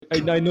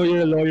I know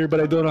you're a lawyer,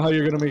 but I don't know how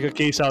you're gonna make a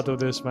case out of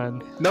this,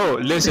 man. No,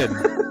 listen.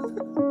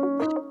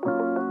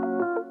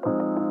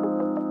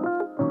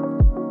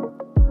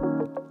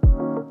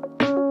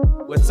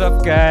 What's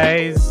up,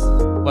 guys?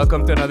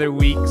 Welcome to another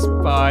week's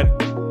pod.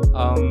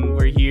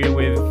 We're here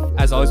with,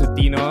 as always, with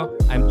Dino.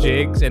 I'm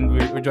Jigs, and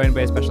we're joined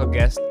by a special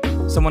guest,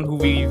 someone who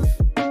we've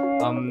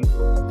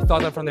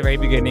thought of from the very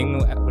beginning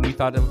when we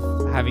thought of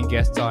having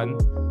guests on.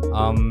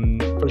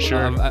 For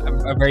sure.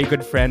 A very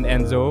good friend,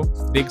 Enzo,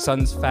 big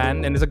Suns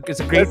fan, and it's a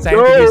great Let's time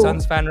to be a go!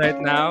 Suns fan right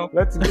now.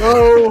 Let's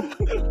go!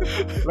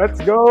 Let's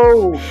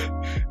go!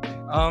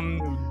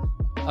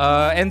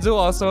 Enzo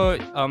also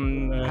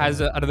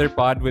has another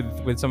pod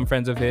with some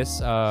friends of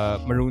his,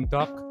 Maroon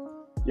Talk.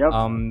 Yep.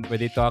 Where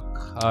they talk.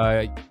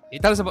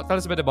 Tell us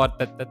a bit about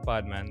that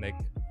pod, man. Like,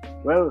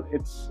 Well,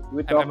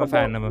 I'm a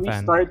fan.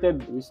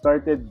 We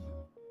started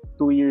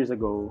 2 years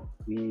ago.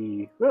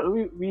 We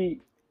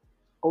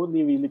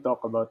only really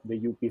talk about the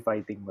UP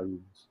Fighting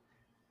Maroons.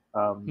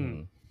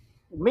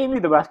 Mainly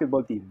the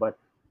basketball team, but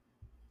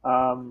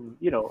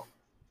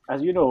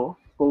as you know,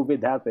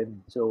 COVID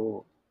happened,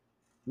 so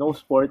no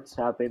sports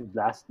happened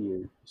last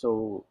year.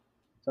 So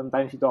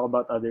sometimes we talk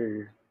about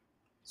other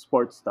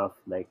sports stuff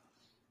like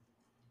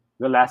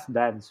The Last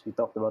Dance. We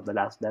talked about The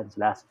Last Dance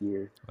last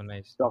year. oh,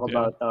 nice. Talk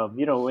Yeah. about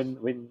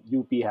when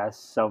UP has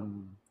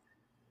some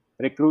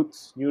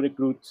new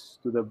recruits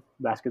to the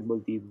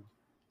basketball team.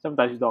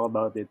 Sometimes we talk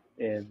about it,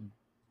 and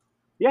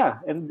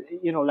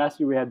last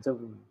year we had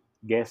some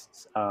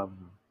guests,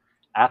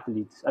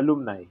 athletes,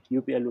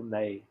 UP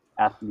alumni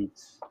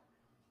athletes,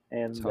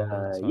 and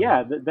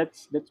Solid.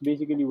 that's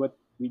basically what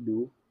we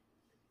do.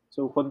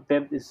 So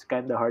content is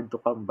kind of hard to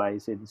come by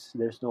since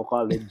there's no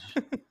college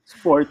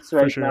sports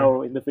right sure.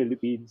 now in the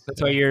Philippines. That's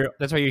why you're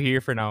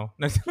here for now.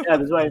 Yeah,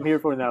 that's why I'm here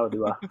for now,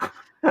 diba?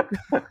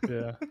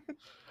 Yeah.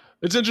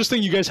 It's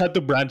interesting you guys had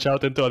to branch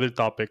out into other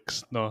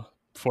topics, no?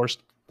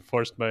 Forced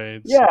by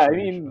the Yeah, I situation.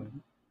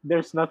 mean,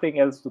 there's nothing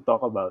else to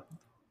talk about.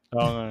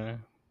 Okay.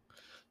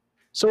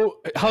 So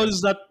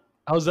how's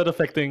that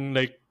affecting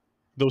like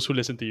those who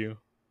listen to you?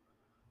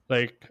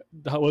 Like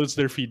what is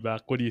their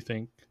feedback? What do you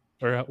think?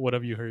 Or what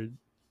have you heard?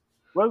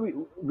 Well,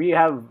 we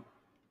have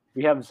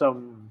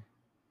some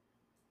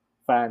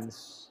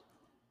fans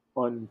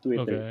on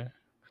Twitter. Okay.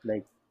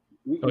 Like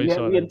we Oh, you we,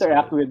 saw we that,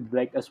 interact with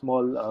like a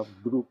small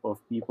group of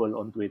people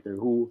on Twitter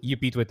who UP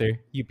Twitter,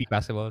 UP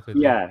basketball Twitter.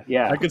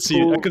 yeah I could see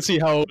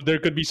how there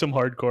could be some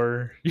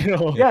hardcore,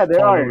 yeah,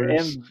 there are,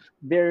 followers. and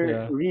they're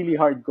Yeah. really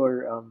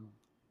hardcore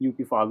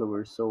UP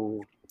followers. So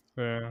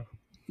Yeah.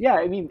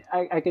 yeah, I mean,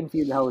 I can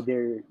feel how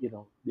they're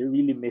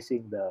really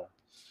missing the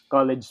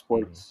college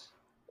sports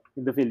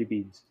in the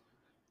Philippines.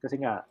 Kasi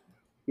nga,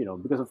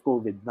 because of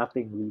COVID,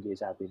 nothing really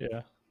is happening.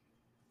 Yeah.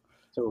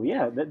 So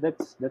yeah,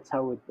 that's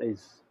how it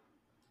is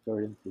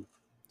currently.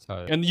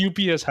 So, And UP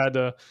has had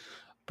a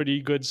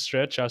pretty good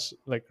stretch as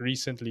like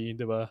recently,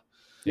 diba?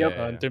 Yep.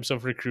 In terms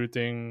of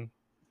recruiting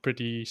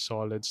pretty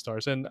solid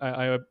stars. And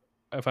I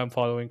if I'm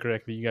following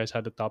correctly, you guys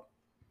had the top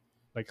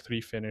like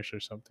 3 finish or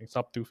something.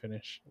 Top 2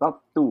 finish.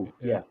 Top two,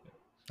 yeah.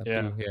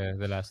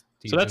 the last.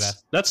 So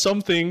that's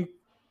something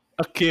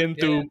akin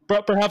to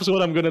perhaps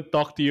what I'm gonna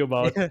talk to you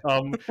about.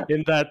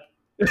 In that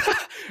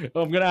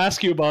I'm gonna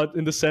ask you about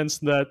in the sense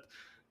that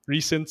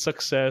recent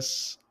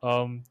success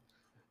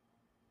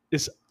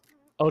is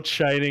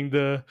outshining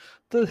the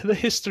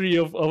history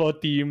of a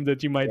team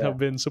that you might Yeah. have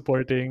been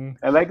supporting.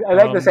 I like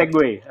the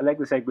segue. I like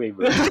the segue,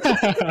 bro.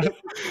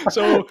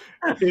 So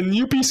in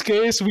UP's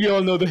case, we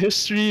all know the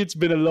history. It's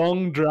been a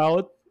long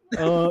drought.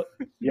 To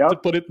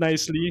Yep. put it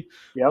nicely,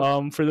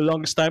 Yep. for the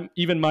longest time,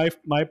 even my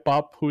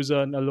pop, who's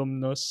an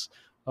alumnus,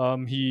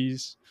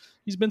 he's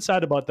been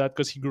sad about that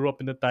because he grew up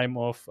in the time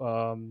of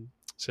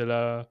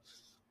sila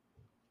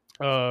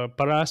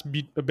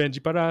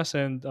Benji Paras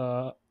and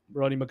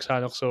Ronnie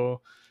Magsalok.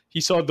 So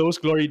he saw those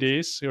glory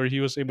days, or he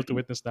was able to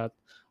witness that.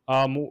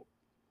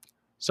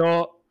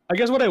 So I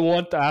guess what I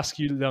want to ask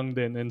you lang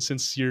din, and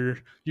since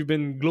you've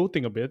been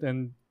gloating a bit,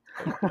 and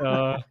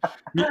I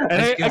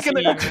can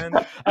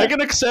man. I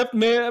can accept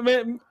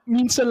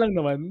minsan lang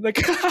naman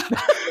like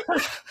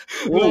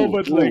no, Ooh,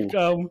 but ooh. like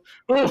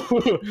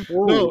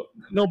Ooh.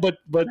 no, but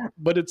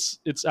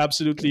it's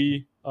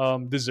absolutely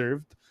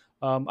deserved.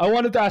 I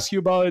wanted to ask you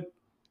about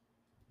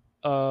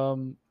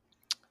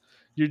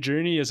your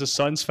journey as a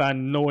Suns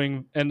fan,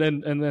 knowing and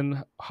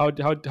then how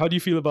do you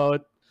feel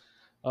about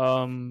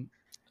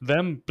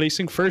them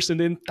placing first in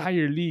the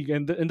entire league,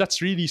 and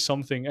that's really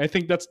something. I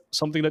think that's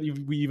something that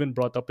we even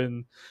brought up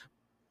in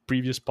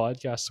previous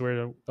podcasts,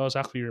 where that was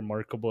actually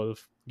remarkable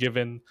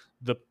given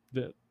the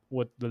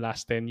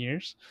last 10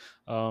 years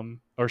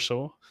or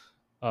so.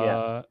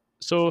 Yeah.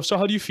 So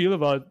how do you feel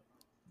about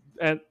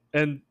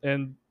and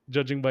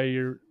judging by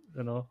your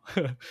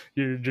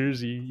your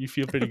jersey, you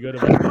feel pretty good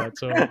about that.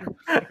 So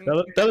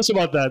tell us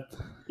about that.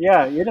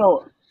 Yeah,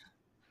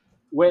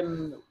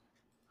 when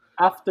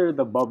after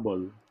the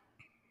bubble,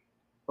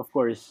 of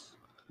course,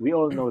 we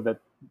all know that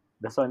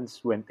the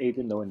Suns went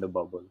 8-0 in the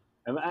bubble.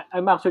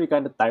 I'm actually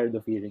kind of tired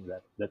of hearing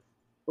that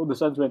Oh, the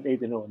Suns went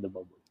 8-0 in the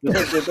bubble. The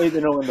Suns went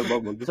 8-0 in the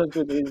bubble. The Suns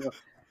went 8-0.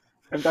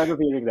 I'm tired of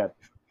hearing that.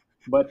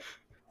 But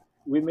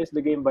we missed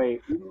the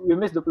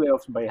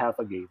playoffs by half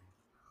a game.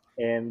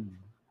 And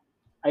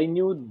I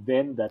knew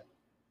then that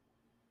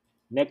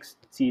next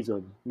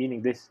season,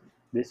 meaning this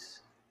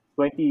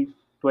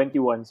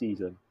 2021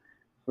 season,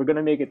 we're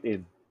gonna make it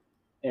in.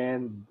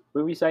 And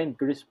when we signed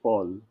Chris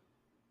Paul,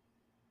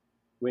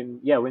 when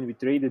we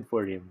traded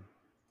for him,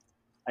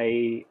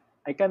 I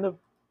I kind of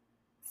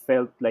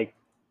felt like,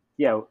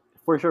 yeah,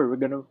 for sure we're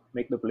gonna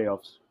make the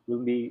playoffs.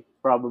 We'll be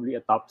probably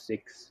a top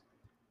six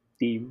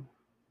team.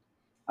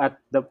 At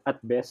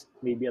best,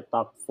 maybe a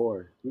top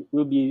four.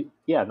 We'll be,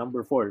 yeah,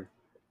 number four.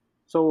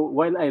 So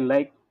while I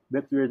like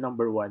that we're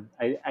number one,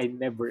 I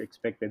never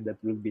expected that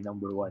we'll be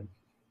number one.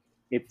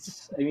 I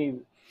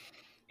mean,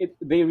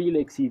 they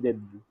really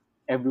exceeded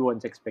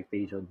everyone's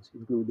expectations,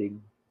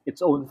 including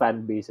its own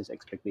fan base's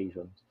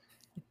expectations.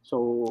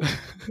 So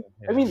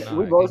I Yeah, mean, no,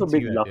 we've I also can see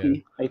been that. Yeah.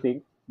 lucky, I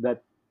think,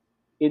 that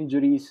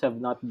injuries have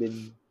not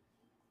been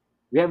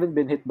we haven't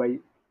been hit by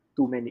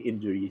too many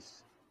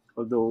injuries.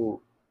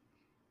 Although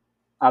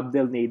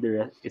Abdel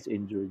Nader is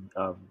injured.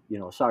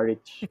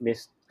 Saric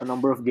missed a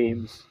number of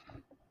games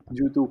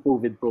due to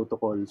COVID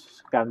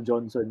protocols. Cam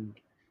Johnson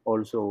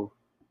also.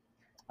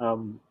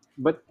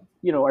 But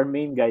our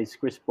main guys,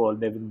 Chris Paul,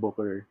 Devin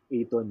Booker,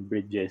 Aiton,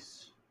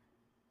 Bridges,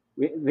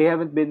 they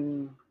haven't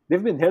been.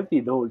 They've been healthy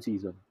the whole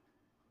season.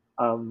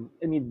 I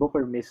mean,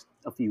 Booker missed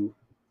a few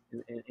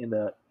in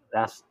the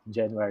last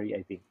January,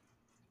 I think.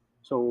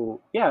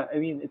 So yeah, I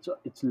mean,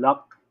 it's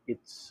luck.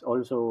 It's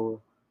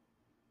also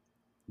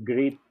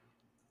great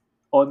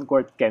on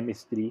court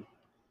chemistry.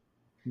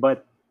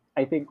 But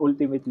I think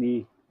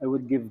ultimately I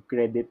would give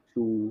credit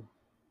to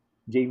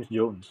James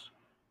Jones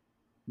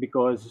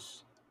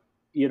because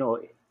you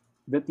know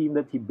the team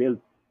that he built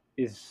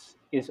is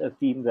a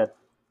team that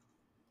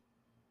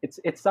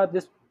it's not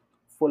just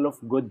full of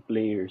good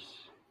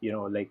players,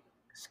 like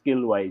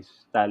skill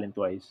wise, talent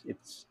wise.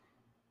 It's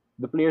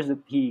the players that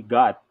he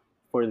got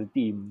for the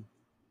team.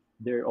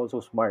 They're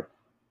also smart,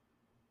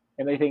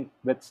 and I think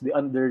that's the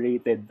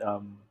underrated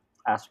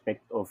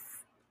aspect of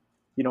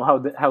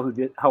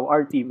how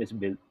our team is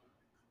built.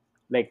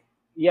 Like,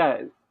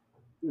 yeah,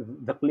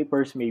 the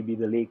Clippers, maybe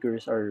the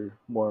Lakers are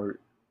more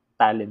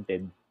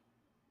talented,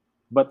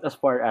 but as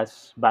far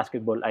as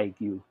basketball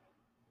IQ,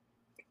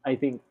 I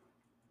think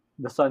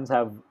the Suns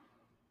have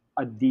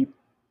a deep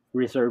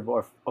reserve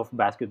of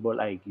basketball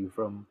IQ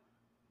from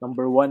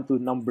number 1 to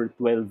number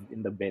 12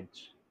 in the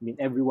bench. I mean,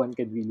 everyone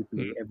can really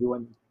play. Mm.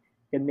 Everyone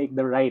can make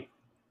the right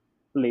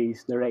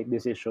plays, the right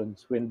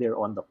decisions when they're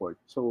on the court.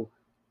 So,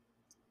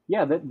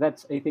 yeah,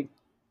 that's I think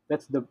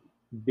that's the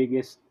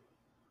biggest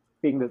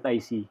thing that I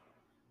see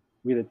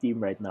with the team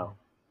right now.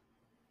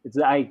 It's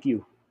the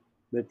IQ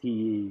that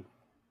he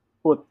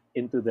put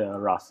into the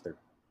roster.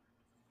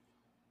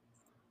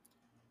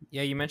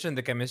 Yeah, you mentioned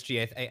the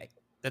chemistry.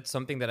 That's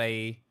something that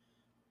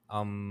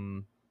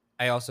um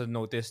I also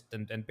noticed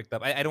and picked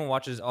up. I don't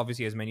watch as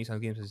obviously as many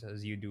Suns games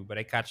as you do, but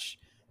I catch,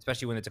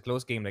 especially when it's a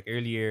close game like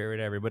earlier or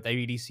whatever. But I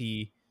really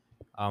see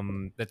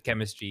that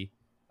chemistry.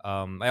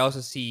 I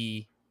also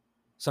see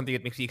something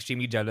that makes me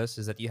extremely jealous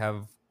is that you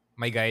have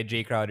my guy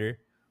Jay Crowder,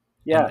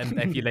 and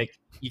Yeah, I feel like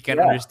you can't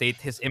yeah, understate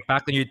his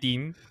impact on your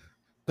team.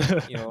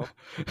 You know,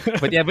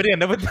 but yeah,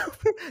 no, but,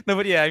 no,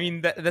 but yeah, I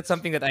mean that's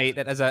something that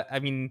I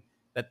mean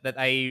that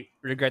I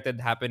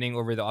regretted happening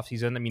over the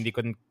offseason. I mean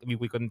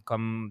we couldn't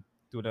come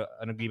to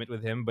an agreement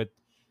with him, but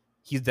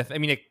he's definitely. I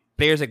mean, like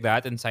players like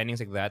that and signings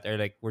like that are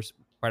like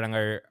parang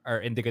are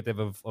indicative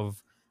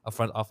of a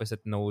front office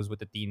that knows what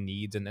the team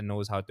needs and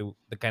knows how to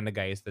the kind of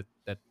guys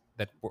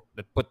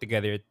that put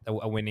together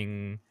a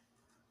winning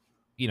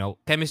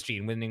chemistry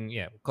and winning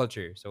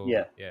culture. So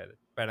yeah. yeah,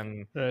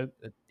 parang Right.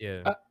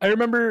 yeah. I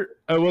remember.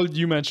 Well,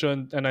 you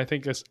mentioned, and I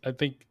think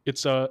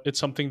it's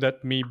something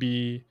that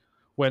maybe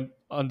went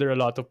under a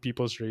lot of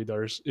people's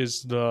radars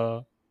is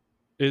the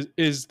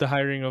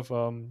hiring of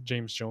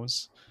James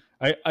Jones.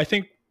 I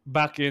think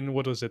back in,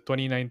 what was it,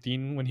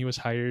 2019 when he was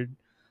hired.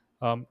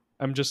 I'm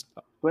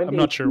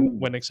not sure 2018,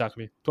 when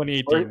exactly. or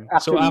 2018. So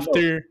actually no,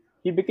 after,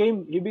 he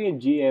became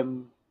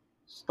GM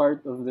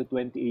start of the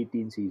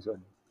 2018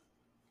 season.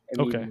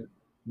 I okay, mean,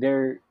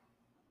 their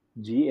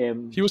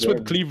GM he was with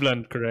then,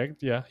 Cleveland,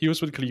 correct? Yeah, he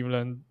was with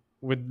Cleveland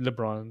with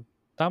LeBron.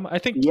 I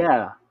think,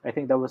 yeah, I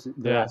think that was the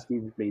yeah. last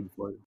team he played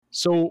for.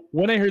 So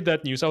when I heard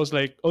that news, I was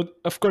like, oh,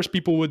 of course,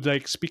 people would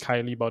like speak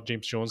highly about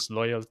James Jones'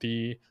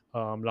 loyalty,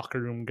 locker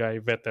room guy,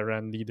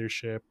 veteran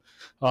leadership,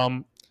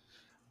 um,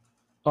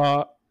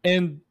 uh,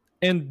 and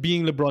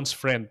being LeBron's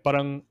friend.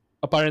 Parang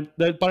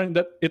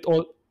that it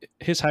all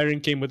his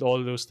hiring came with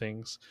all those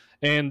things,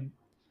 and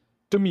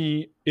to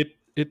me,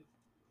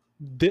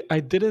 I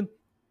didn't.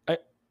 I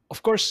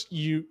Of course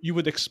you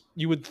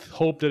would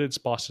hope that it's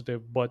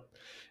positive, but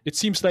it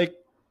seems like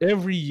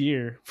every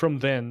year from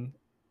then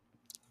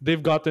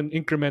they've gotten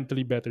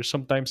incrementally better,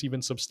 sometimes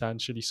even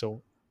substantially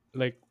so.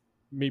 Like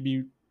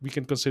maybe we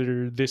can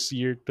consider this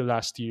year to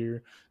last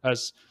year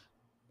as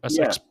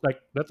Yeah,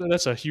 like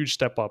that's a huge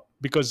step up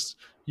because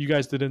you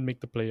guys didn't make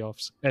the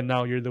playoffs and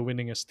now you're the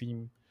winningest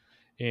team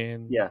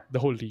in yeah, the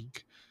whole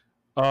league.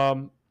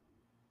 Um,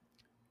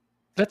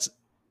 that's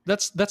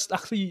that's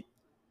actually,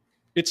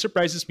 it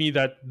surprises me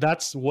that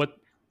that's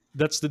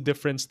the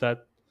difference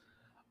that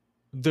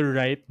the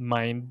right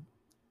mind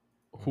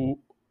who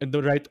and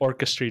the right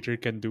orchestrator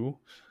can do,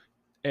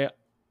 uh,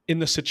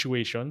 in a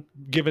situation,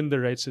 given the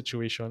right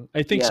situation.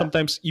 I think yeah.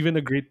 sometimes even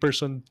a great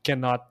person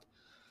cannot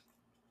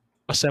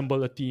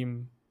assemble a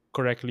team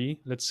correctly.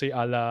 Let's say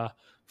a la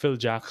Phil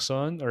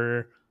Jackson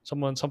or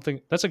someone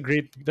something. That's a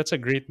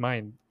great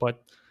mind,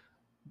 but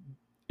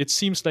it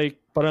seems like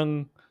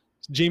parang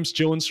James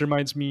Jones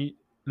reminds me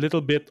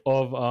little bit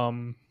of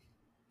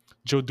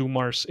Joe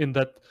Dumars in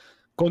that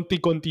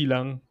konti-konti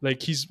lang,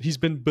 like he's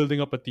been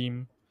building up a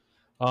team,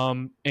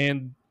 um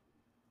and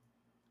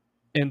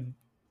and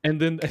and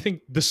then I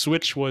think the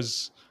switch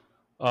was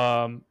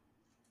um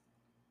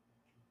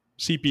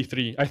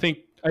CP3. I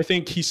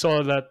think he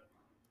saw that,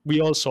 we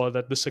all saw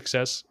that the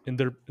success in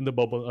the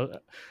bubble,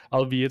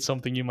 albeit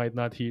something you might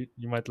not hear,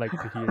 you might like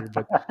to hear,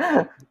 but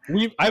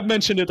I've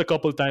mentioned it a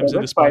couple Yeah, times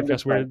in that's this fine.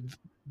 That's podcast fine.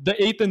 where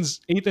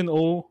the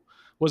 8-0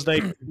 was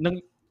like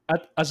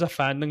as a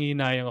fan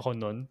nangihinayang ako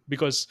nun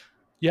because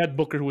you had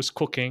Booker who was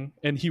cooking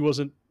and he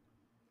wasn't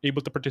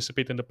able to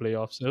participate in the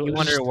playoffs. So You it's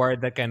want to just,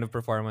 reward that kind of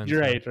performance,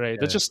 you're no? right. Yeah.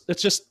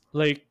 It's just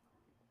like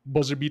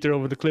buzzer beater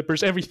over the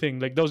Clippers, everything.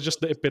 Like that was just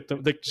the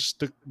epitome, like just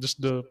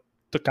the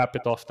to cap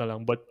it off na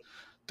lang. But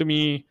to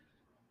me,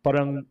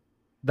 parang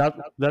that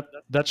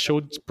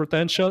showed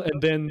potential,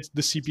 and then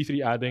the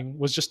CP3 adding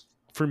was just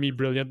for me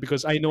brilliant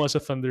because I know as a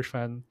Thunder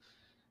fan,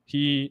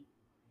 he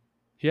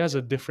he has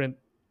a different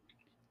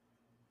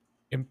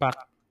impact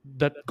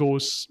that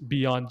goes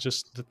beyond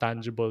just the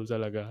tangible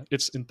talaga.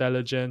 It's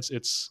intelligence,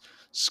 it's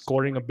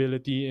scoring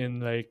ability in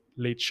like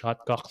late shot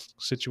clock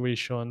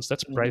situations.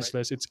 That's Mhm.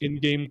 priceless. It's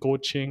in-game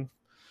coaching.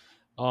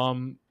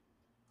 Um,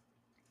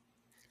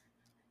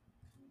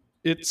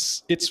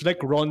 it's like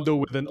Rondo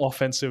with an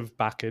offensive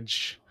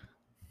package.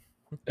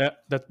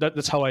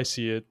 That's how I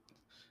see it.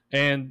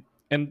 And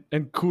and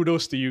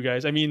kudos to you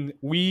guys. I mean,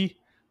 we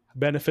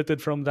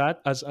benefited from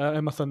that. As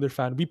I'm a Thunder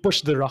fan, we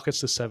pushed the Rockets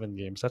to 7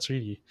 games. That's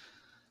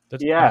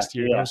Yeah, last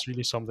year. That yeah. was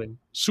really something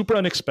super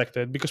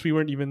unexpected because we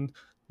weren't even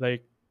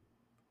like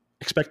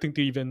expecting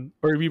to even,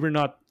 or we were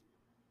not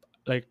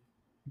like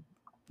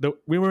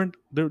we weren't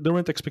there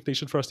weren't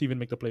expectations for us to even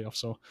make the playoffs.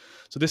 So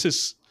this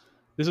is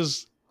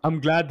I'm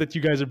glad that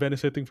you guys are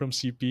benefiting from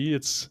CP.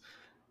 It's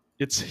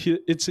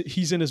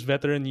he's in his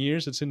veteran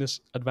years, it's in his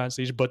advanced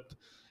age, but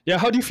yeah,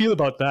 how do you feel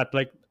about that?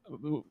 Like,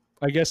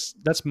 I guess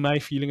that's my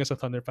feeling as a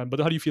Thunder fan, but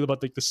how do you feel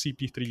about like the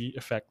CP3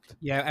 effect?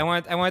 Yeah, I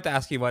wanted to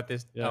ask you about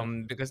this Yeah.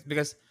 because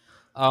there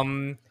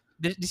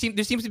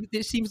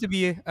seems to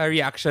be a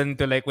reaction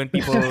to like when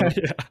people,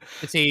 Yeah.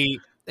 let's say,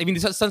 I mean,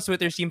 the Suns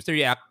Twitter seems to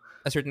react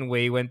a certain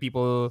way when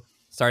people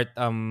start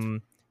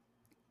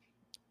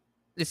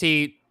let's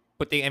say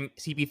putting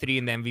CP3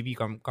 in the MVP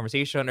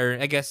conversation, or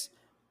I guess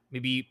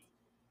maybe,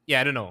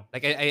 yeah, I don't know,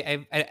 like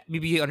I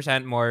maybe you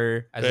understand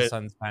more as a Right.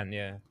 Suns fan,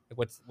 yeah,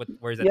 like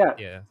where's that, Yeah,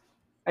 yeah.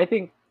 I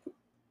think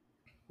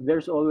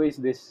there's always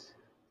this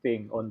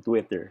thing on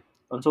Twitter,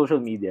 on social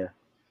media,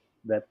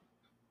 that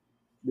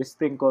this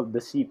thing called the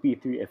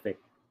CP3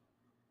 effect,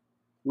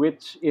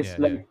 which is Yeah,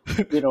 yeah.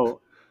 like, you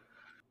know,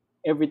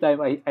 every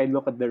time I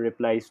look at the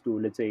replies to,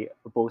 let's say,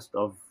 a post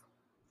of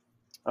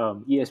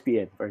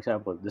ESPN, for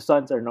example, the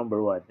Suns are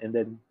number one, and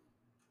then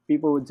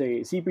people would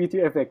say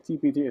CP3 effect,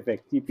 CP3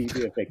 effect,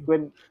 CP3 effect.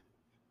 When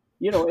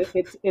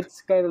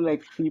it's kind of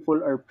like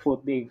people are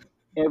putting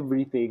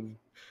everything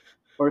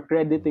or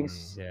crediting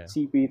Yeah.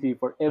 CP3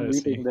 for I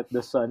everything see. that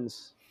the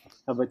Suns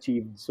have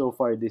achieved so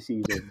far this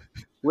season.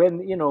 When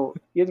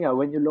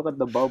when you look at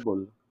the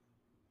bubble,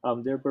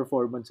 their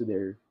performance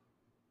there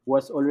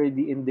was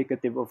already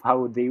indicative of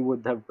how they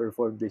would have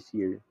performed this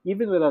year.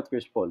 Even without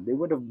Chris Paul, they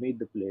would have made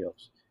the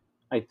playoffs.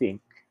 I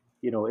think,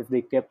 if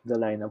they kept the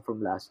lineup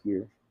from last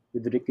year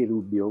with Ricky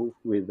Rubio,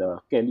 with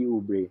Kelly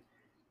Oubre,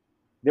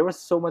 there was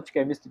so much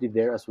chemistry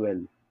there as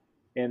well.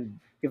 And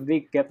if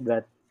they kept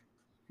that,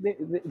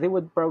 they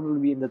would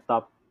probably be in the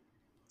top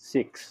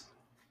six.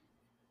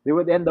 They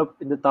would end up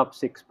in the top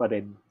six pa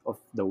rin of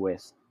the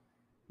West.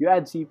 You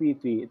add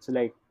CP3, it's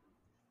like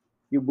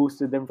you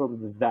boosted them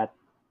from that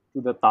to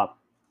the top.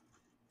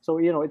 So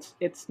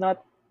it's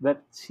not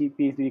that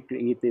CP3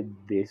 created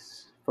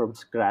this from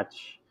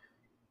scratch.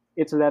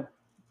 It's that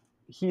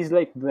he's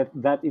like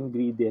that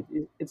ingredient.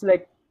 It's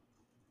like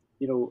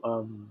you know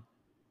um,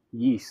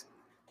 yeast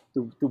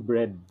to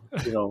bread.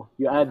 You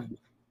add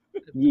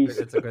yeast,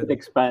 That's a it good,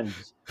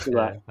 expands.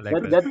 Diba? yeah, I like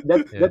That that. that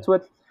that Yeah.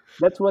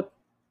 that's what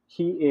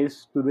he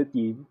is to the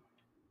team.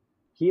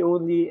 He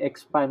only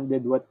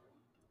expanded what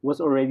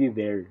was already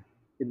there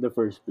in the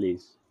first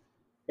place.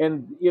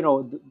 And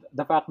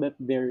the fact that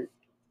they're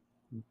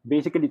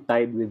basically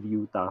tied with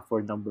Utah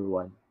for number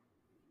one.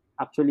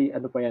 Actually,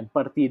 ano pa yan?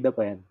 Partida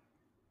pa yan.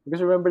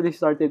 Because remember, they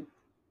started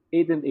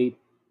 8-8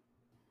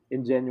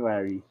 in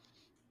January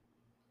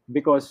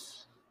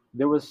because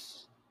there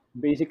was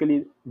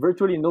basically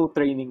virtually no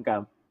training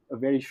camp, a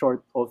very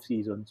short off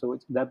season. So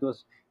that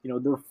was,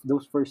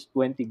 those first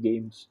 20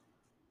 games,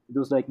 it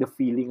was like the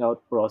feeling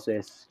out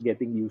process,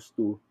 getting used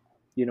to.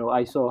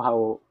 I saw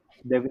how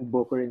Devin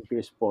Booker and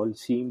Chris Paul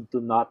seemed to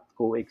not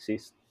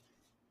coexist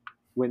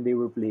when they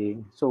were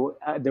playing. So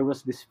there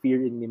was this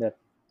fear in me that,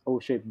 oh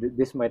shit,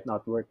 this might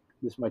not work.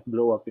 This might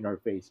blow up in our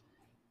face.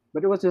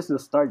 But it was just the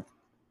start.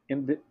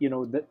 And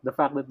the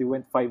fact that they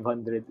went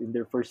 500 in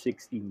their first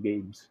 16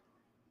 games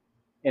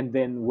and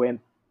then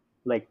went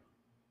like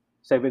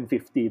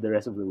 750 the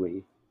rest of the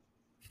way.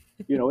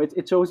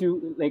 It shows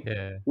you, like,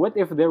 Yeah. what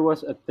if there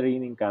was a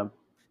training camp?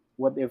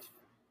 What if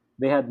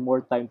they had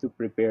more time to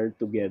prepare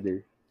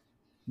together?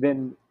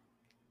 Then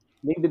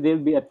maybe they'll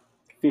be at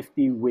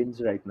 50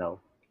 wins right now,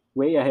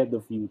 way ahead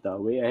of Utah,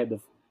 way ahead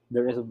of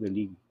the rest of the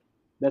league.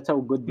 That's how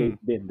good Hmm.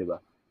 they've been, diba?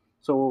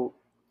 So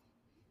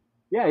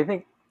yeah, I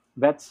think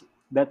that's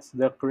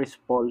the Chris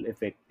Paul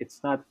effect.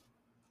 It's not.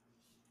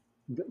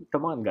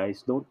 Come on,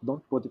 guys, don't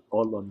put it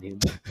all on him.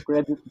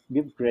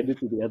 Give credit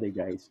to the other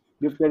guys.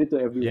 Give credit to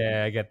everyone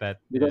Yeah, I get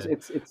that. because Yeah.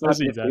 it's I not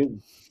see just that.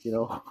 him. You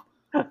know.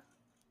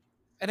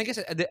 And I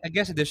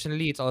guess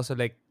additionally it's also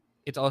like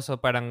it's also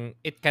parang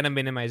it kind of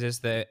minimizes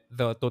the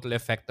total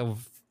effect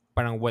of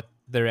parang what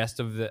the rest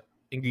of the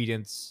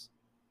ingredients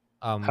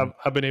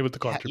Have been able to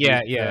yeah, contribute.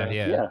 yeah,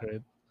 yeah. Yeah,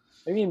 Right.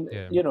 I mean,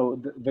 Yeah.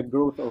 the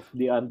growth of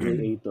DeAndre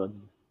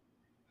Ayton,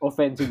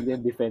 offensively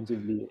and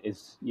defensively,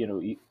 is,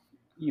 you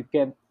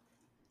can't.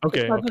 It's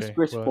Okay. not just Okay.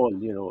 Chris Well,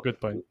 Paul, good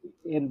point.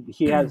 and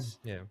he has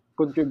Yeah.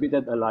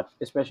 contributed a lot,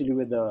 especially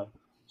with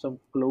some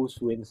close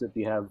wins that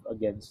we have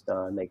against,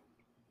 like,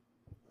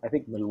 I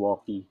think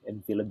Milwaukee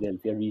and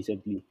Philadelphia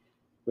recently,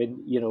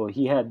 when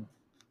he had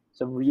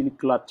some really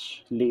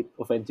clutch late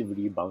offensive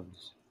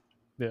rebounds,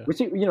 Yeah. which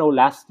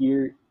last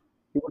year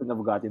he wouldn't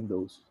have gotten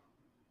those.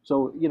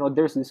 So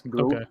there's this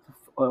growth Okay.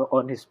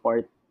 on his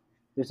part.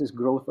 There's this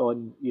growth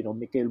on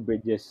Mikal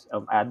Bridges,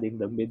 adding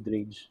the mid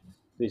range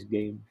to his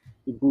game,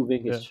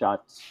 improving his Yeah.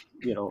 shots.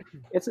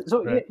 It's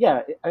so Right.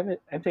 yeah.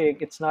 I'm saying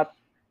it's not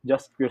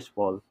just Chris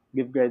Paul.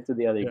 Give credit to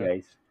the other Yeah.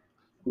 guys.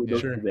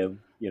 Kudos Yeah. to Sure.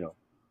 them.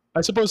 I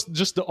suppose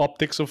just the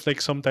optics of,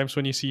 like, sometimes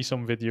when you see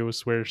some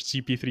videos where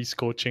CP3 is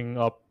coaching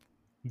up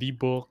the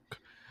book,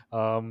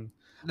 um,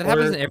 That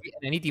happens or in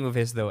any team of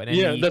his though, in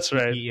yeah, any that's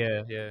right.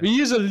 yeah, yeah. He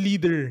is a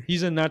leader.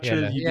 He's a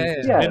natural Yeah. leader, Yeah,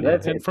 yeah, Yeah, and yeah.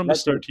 that's and it. from the That's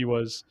it. start he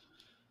was.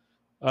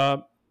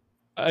 Um,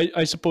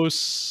 I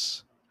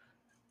suppose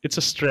it's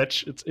a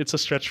stretch. It's a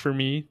stretch for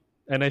me,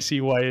 and I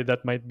see why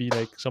that might be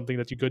like something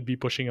that you could be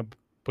pushing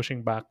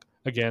back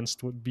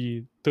against, would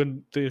be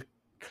to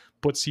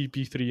put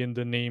CP3 in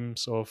the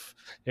names of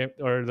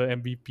or the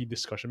MVP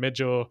discussion.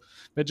 Medyo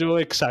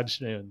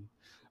exag na yun.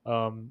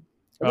 Um,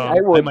 I mean, I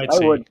I would, might I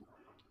say would,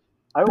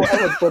 I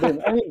would put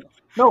him. I mean,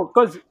 no,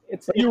 because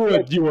it's you it's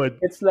like would, you would.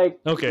 it's like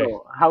Okay.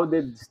 how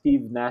did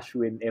Steve Nash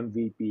win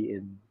MVP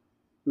in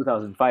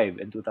 2005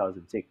 and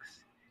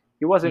 2006?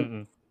 He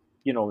wasn't,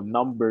 Mm-mm.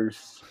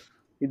 numbers.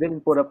 He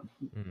didn't put up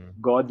Mhm.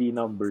 gaudy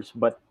numbers,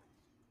 but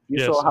you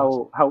saw Yes,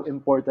 yes. how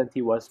important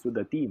he was to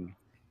the team.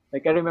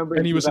 Like, I remember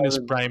And in he was in his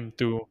 2000, prime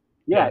too.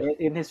 yeah, Yeah.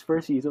 in his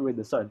first season with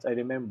the Suns, I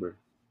remember,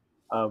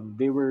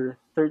 they were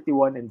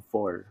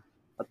 31-4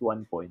 at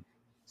one point.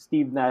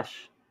 Steve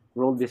Nash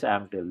rolled his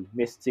ankle,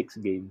 missed 6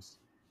 games.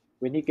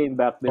 When he came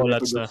back, the Oh,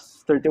 record that's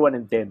was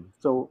 31-10.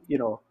 So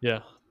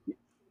yeah.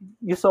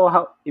 you saw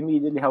how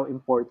immediately how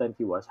important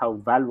he was, how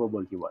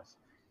valuable he was.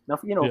 Now,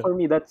 Yeah. for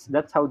me, that's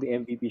how the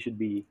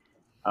MVP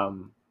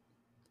um,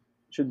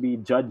 should be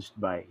judged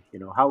by.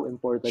 How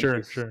important Sure,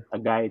 is sure. a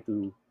guy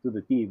to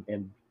the team,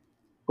 and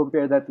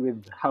compare that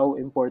with how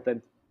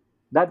important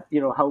that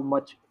how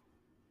much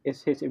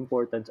is his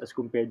importance as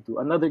compared to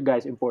another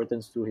guy's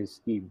importance to his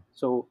team.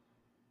 So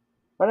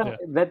parang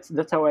Yeah.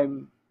 that's how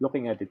I'm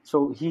looking at it.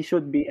 So he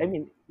should be. I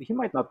mean, he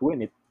might not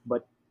win it,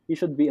 but he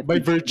should be at By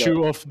least the. virtue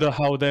of the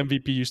how the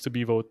MVP used to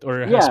be voted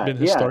or has Yeah, been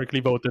yeah. historically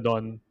voted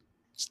on,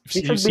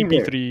 He should be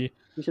there. CP3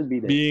 He should be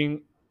there.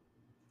 being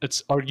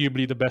it's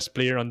arguably the best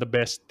player on the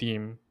best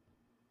team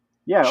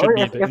Yeah, should or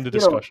be if in the you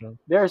discussion.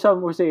 there are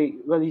some who say,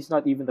 well, he's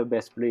not even the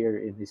best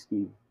player in his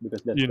team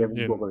because that's Devin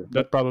Booker. That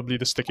But probably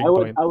the I sticking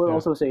would point. I would Yeah.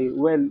 also say,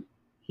 well,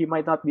 he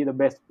might not be the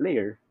best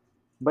player,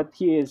 but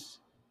he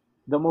is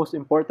the most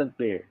important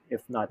player,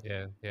 if not,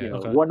 Yeah, yeah.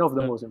 Okay. one of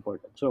the Uh, most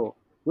important. So,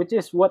 which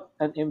is what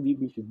an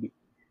MVP should be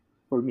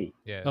for me.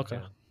 Yeah.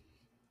 Okay. Yeah.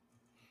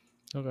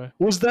 Okay.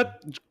 Was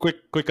that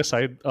quick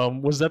aside?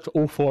 Was that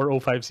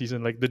 04-05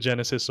 season like the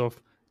genesis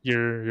of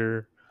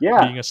your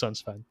Yeah, being a Suns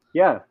fan?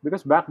 yeah,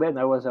 because back then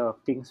I was a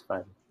Kings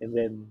fan, and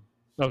then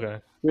Okay.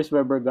 Chris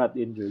Webber got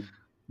injured.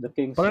 The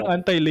Kings Parang got,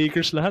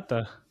 anti-Lakers lahat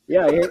ah.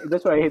 yeah,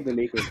 that's why I hate the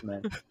Lakers,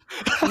 man.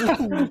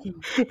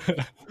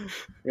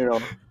 You know,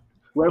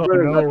 Oh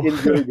Webber got no.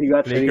 injured, he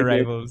got Laker traded.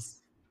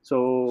 rivals.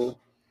 So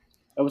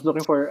I was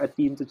looking for a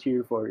team to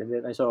cheer for, and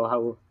then I saw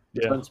how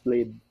the Yeah. Suns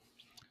played.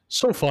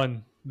 So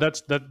fun.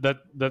 That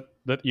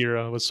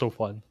era was so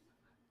fun.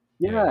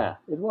 Yeah,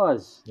 it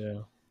was.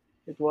 Yeah.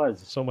 It was.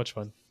 So much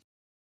fun.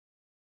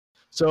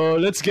 So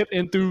let's get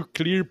into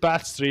clear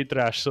path straight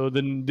trash. So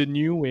the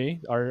new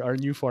way, our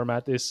new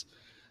format is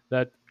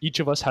that each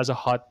of us has a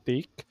hot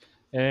take,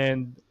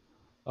 and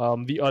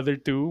the other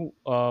two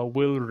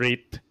will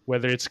rate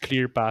whether it's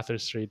clear path or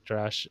straight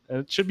trash. And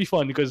it should be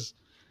fun because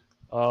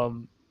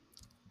um,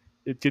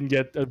 it can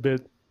get a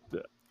bit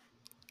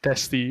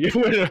testy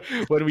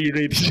when we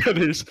rate each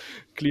other's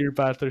clear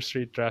path or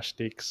straight trash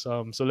takes.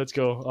 So let's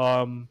go.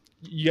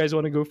 You guys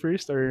want to go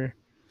first or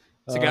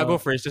So I'll uh, go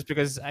first, just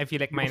because I feel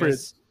like go mine for it?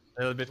 is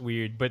a little bit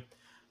weird. But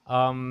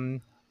um,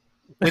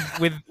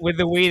 with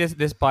the way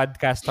this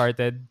podcast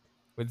started,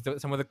 with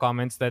some of the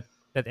comments that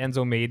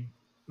Enzo made,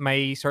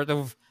 my sort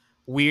of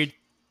weird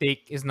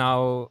take is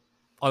now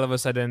all of a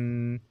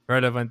sudden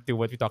relevant to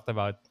what we talked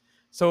about.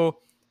 So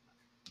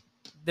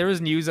there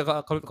was news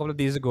couple of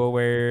days ago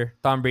where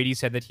Tom Brady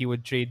said that he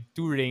would trade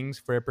 2 rings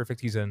for a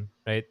perfect season.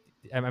 Right?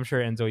 I'm sure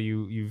Enzo,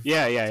 you've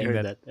Yeah, yeah, I seen heard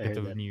that that. I bit heard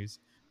of that. news.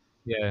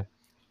 Yeah.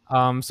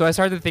 So I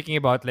started thinking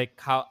about like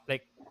how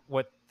like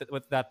what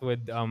that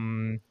would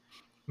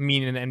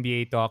mean in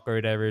NBA talk or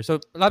whatever. So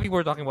a lot of people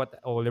were talking about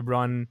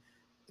LeBron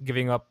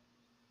giving up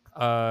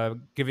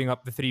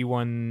the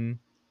 3-1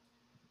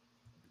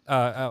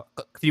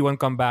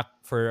 comeback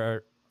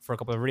for a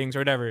couple of rings or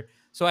whatever.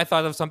 So I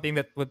thought of something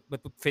that would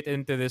fit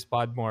into this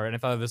pod more, and I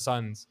thought of the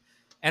Suns,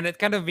 and it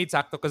kind of made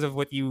sakto because of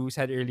what you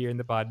said earlier in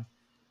the pod.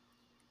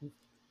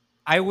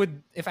 I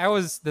would if I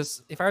were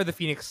the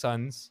Phoenix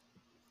Suns,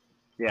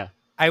 Yeah.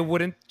 I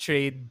wouldn't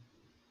trade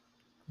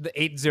the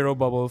 8-0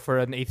 bubble for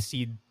an eighth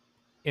seed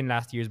in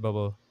last year's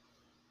bubble,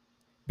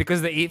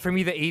 because the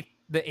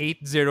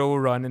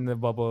 8-0 run in the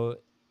bubble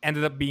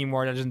ended up being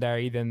more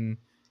legendary than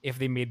if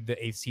they made the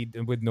eighth seed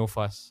with no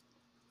fuss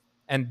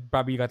and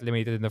probably got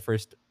eliminated in the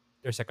first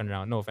or second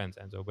round. No offense,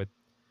 Enzo, but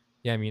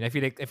yeah, I mean, I Yeah,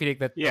 feel like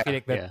that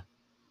yeah.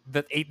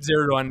 that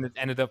 8-0 run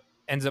that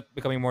ends up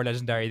becoming more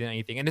legendary than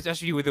anything, and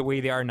especially with the way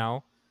they are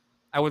now,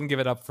 I wouldn't give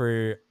it up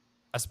for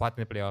a spot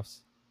in the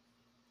playoffs.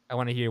 I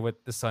want to hear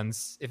what the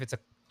Suns, if it's a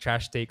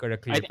trash take or a I,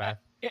 clear path.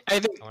 I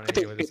think I want I to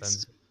hear think what the it's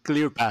Suns.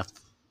 clear path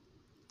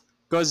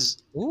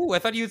because Ooh, I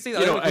thought you'd say the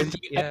you other know way. I 'Cause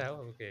think yeah.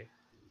 Oh, okay.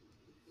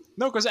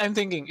 no, because I'm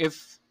thinking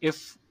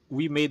if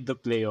we made the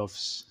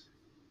playoffs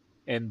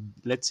and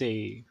let's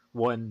say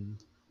won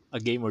a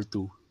game or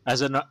two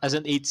as an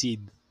eight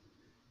seed,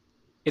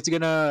 it's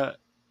gonna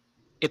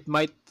it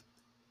might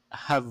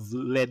have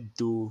led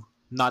to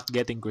not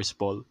getting Chris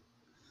Paul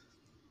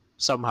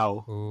somehow.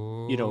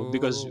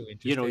 Because Oh,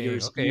 interesting. Okay, you're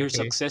okay. Yeah,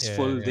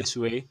 successful yeah. this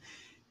way,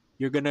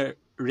 you're gonna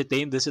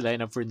retain this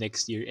lineup for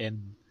next year,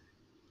 and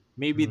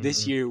maybe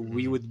this year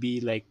we Mm-mm-mm. would be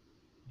like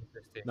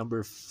Interesting.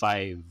 number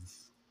 5,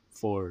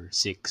 4,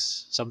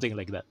 6, something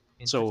like that.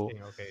 So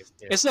Interesting. Okay.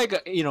 Yeah. it's like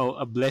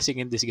a blessing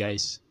in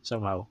disguise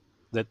somehow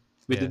that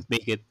we Yeah. didn't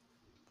make it.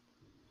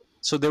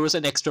 So there was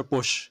an extra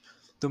push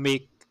to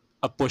make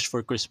a push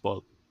for Chris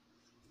Paul.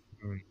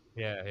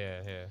 Yeah,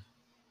 yeah, yeah.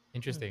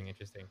 Interesting,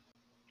 interesting.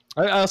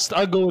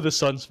 I'll go with the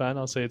Suns fan.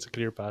 I'll say it's a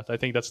clear path. I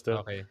think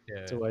Okay.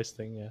 that's Yeah. a wise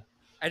thing. Yeah.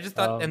 I just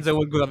thought Um, Enzo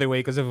would go the other way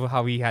because of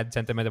how he had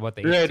sentiment about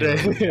the right,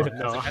 8-0 right. run.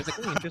 No. I was like,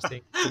 oh,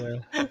 interesting.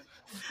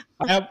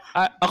 Yeah.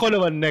 Ako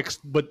naman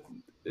next, but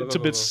Go, it's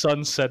go, a go, bit go.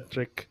 sun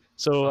centric.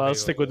 So I'll Okay,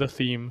 stick go, with go. the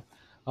theme.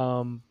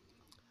 Um,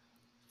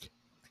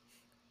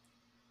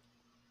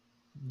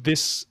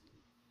 this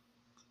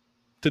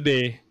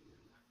today,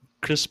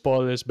 Chris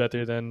Paul is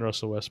better than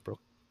Russell Westbrook.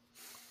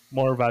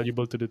 More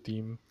valuable to the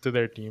team, to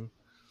their team.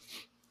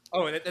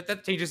 Oh,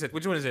 that changes it.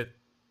 Which one is it?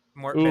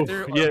 More Ooh,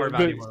 better or yeah, more good,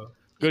 valuable?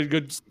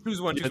 good.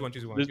 Choose one. Yeah, Choose one.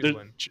 Choose one. there- Choose there-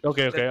 one.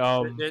 okay, okay. There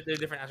are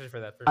different answers for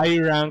that. For me. I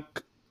rank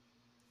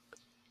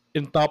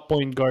in top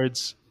point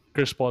guards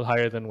Chris Paul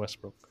higher than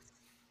Westbrook.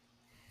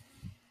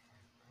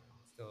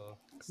 Still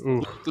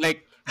Ooh, hard.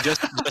 Like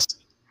just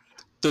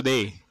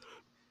today,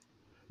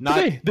 not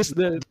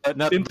today,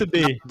 not in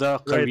today, the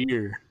right?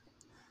 career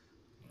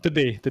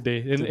Today,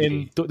 today.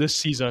 this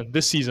season.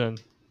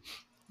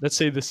 Let's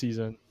say this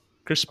season,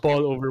 Chris Okay.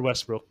 Paul over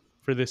Westbrook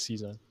for this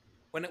season.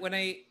 When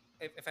I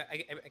if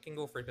I can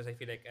go first because I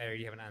feel like I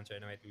already have an answer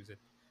and I might lose it.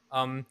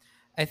 Um,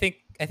 I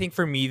think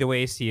for me the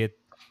way I see it,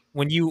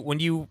 when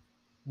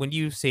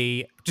you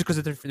say, just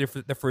because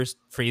the first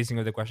phrasing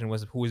of the question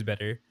was who is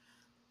better.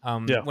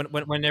 Yeah,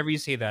 Whenever you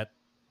say that,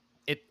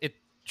 it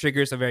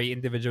triggers a very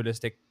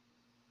individualistic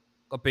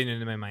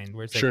opinion in my mind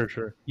where it's like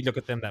sure. you look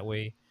at them that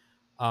way.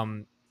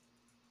 Um,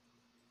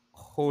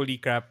 holy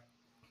crap,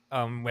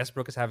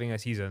 Westbrook is having a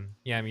season.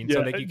 Yeah, I mean, so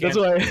Yeah, like you that's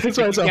can't why that's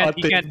why like it's a hot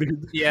you take, can't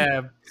dude.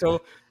 yeah.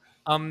 So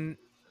um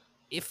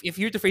if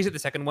you were to phrase it the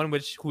second one,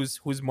 which who's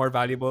more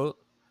valuable,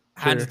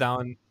 hands Sure.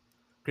 down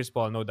Chris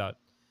Paul, no doubt.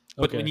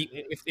 But when Okay.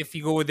 you if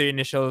you go with the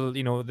initial,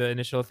 the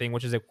initial thing,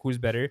 which is like who's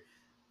better,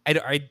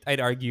 I'd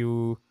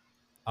argue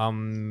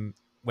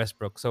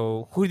Westbrook.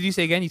 So who did you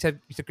say again? You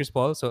said Chris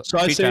Paul. So So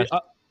I'd say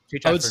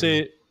straight I trash would for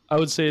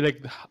me. say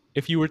like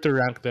if you were to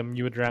rank them,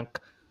 you would rank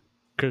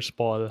Chris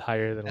Paul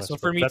higher than Yeah, so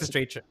for Westbrook. me it's a That's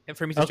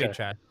okay. straight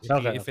trash.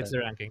 Okay. If it's Okay. the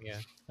ranking, yeah.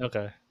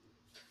 Okay.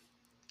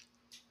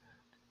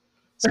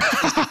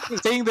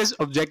 Saying this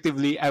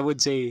objectively, I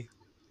would say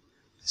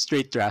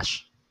straight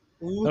trash.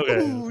 Okay.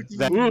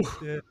 That- Ooh.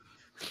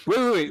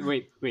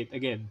 Yeah. Wait.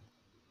 Again,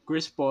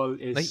 Chris Paul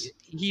Like is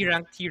he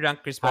ranked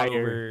Chris Paul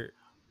higher. over.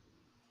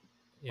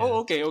 Yeah. Oh,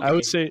 okay. I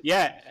would say.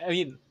 Yeah, I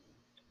mean,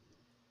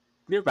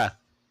 clear path.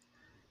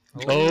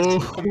 Oh.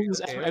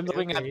 Because I'm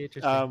looking at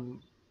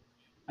Interesting.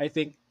 I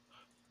think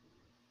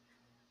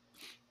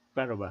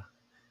paano ba?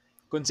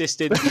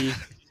 Consistency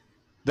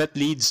that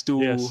leads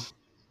to Yes.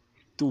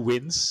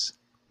 wins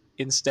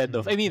instead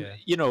of I mean,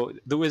 Yeah.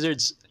 the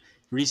Wizards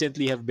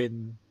recently have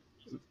been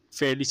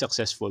fairly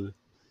successful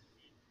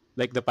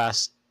like the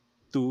past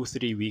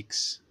 2-3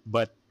 weeks,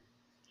 but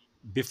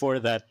before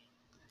that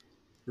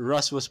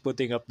Russ was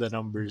putting up the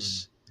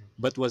numbers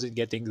but wasn't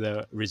getting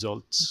the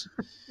results.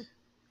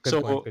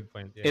 Good point. So Good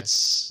point. Yeah.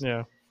 it's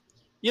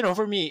Yeah.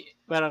 for me,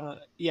 parang,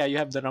 yeah, you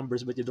have the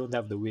numbers but you don't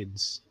have the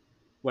wins.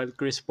 While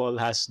Chris Paul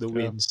has the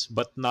Yeah. wins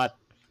but not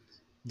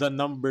the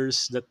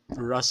numbers that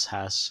Russ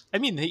has. I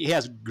mean, he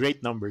has great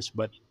numbers,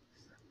 but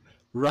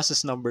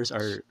Russ's numbers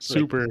are like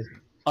Super.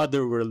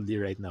 otherworldly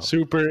right now.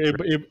 Super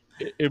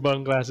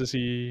ibang klase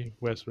si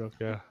Westbrook.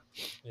 Yeah.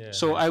 Yeah.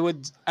 So I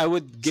would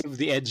give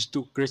the edge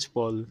to Chris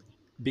Paul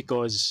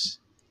because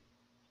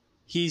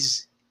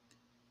he's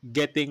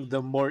getting the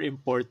more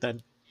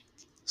important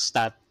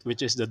stat,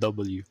 which is the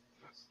W.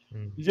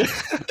 Yeah.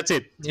 That's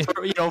it. Yeah.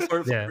 For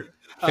Yeah.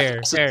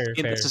 Fair,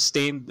 in fair. a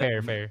sustained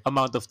Fair.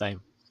 amount of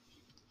time.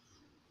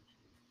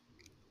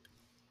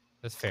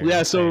 That's fair. Yeah,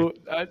 That's fair.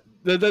 so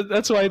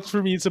that's why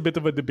for me it's a bit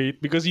of a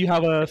debate because you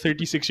have a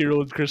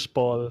 36-year-old Chris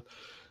Paul,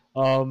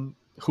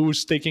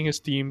 who's taking his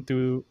team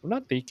to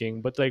not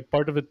taking, but like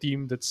part of a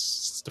team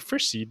that's the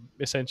first seed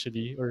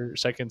essentially or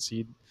second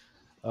seed,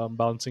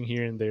 bouncing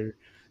here and there,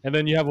 and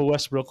then you have a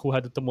Westbrook who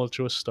had a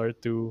tumultuous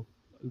start to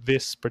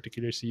this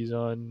particular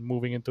season,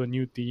 moving into a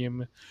new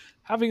team,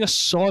 having a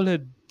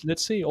solid,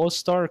 let's say,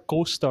 all-star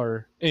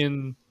co-star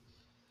in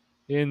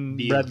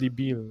Beal. Bradley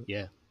Beal.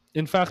 Yeah.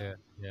 In fact, Yeah.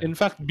 Yeah. in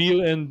fact, Beal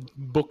and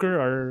Booker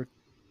are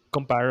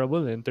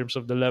comparable in terms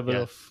of the level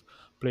Yeah. of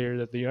player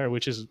that they are,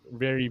 which is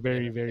very,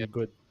 very, Yeah, very yeah.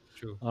 good.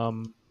 True.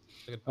 Um,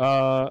 Good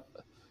point.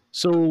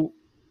 so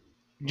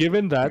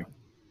given that,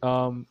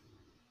 um,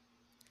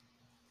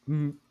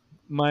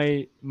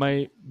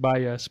 my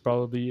bias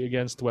probably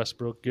against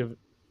Westbrook,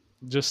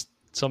 just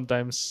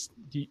sometimes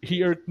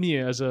he irked me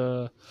as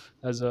a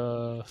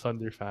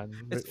Thunder fan.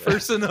 It's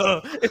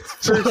personal. It's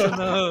So-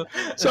 personal.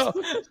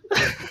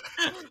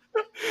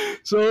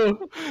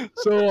 So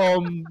so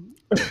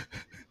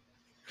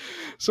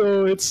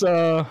so it's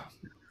I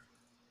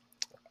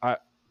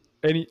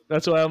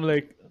that's why I'm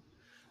like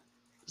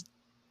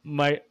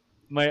I'm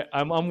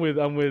with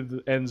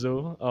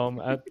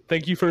Enzo.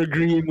 Thank you for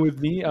agreeing with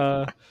me.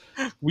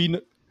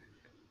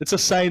 It's a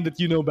sign that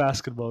you know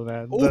basketball,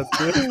 man.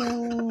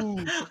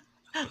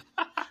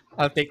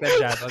 I'll take that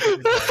jab.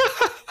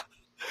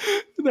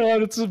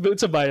 No, it's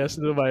a bias.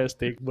 It's a bias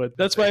take, but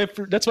that's why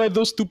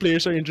those two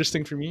players are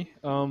interesting for me.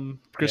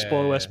 Chris Yeah,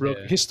 Paul, Westbrook.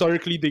 yeah.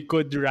 Historically, they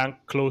could rank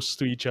close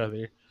to each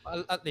other.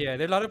 Yeah,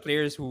 there are a lot of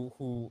players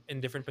who in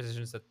different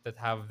positions that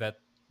have that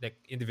like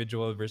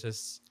individual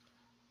versus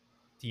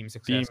team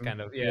success Team,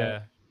 kind of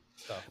yeah.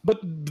 stuff. But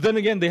then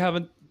again, they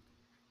haven't.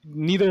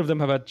 Neither of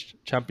them have had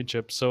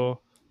championships,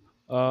 so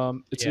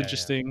it's Yeah, yeah.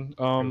 interesting.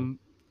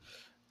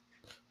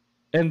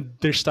 And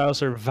their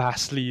styles are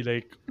vastly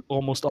like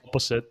almost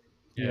opposite.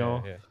 You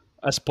know, yeah.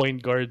 as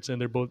point guards, and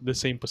they're both the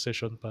same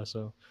position.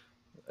 So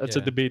that's a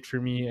Yeah. debate for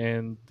me,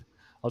 and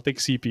I'll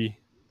take CP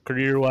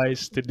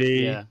career-wise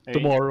today, Yeah,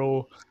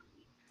 tomorrow.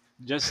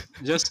 Just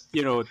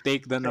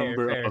take the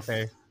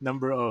fair.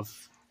 number of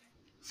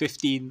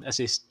 15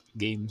 assist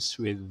games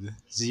with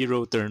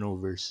 0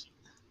 turnovers.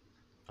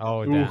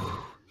 Oh Ooh. damn.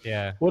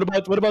 Yeah. What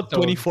about So-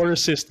 24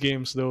 assist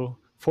games though?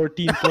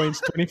 14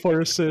 points,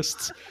 24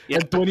 assists, Yeah.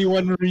 and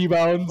 21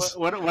 rebounds.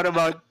 What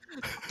about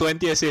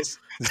 20 assists,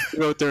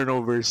 0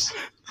 turnovers?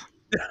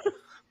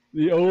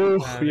 Oh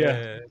Ah,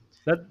 yeah,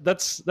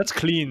 that's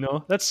clean,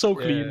 no? That's so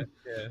clean.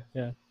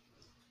 Yeah.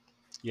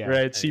 Yeah.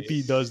 Right,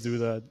 CP does do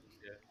that.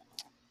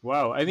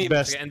 Wow. I mean,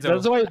 Best. Enzo.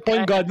 That's why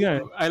point guard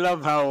nga. I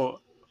love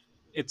how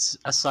it's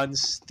a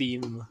Suns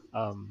team,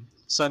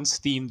 Suns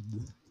themed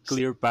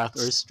clear path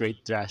or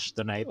straight trash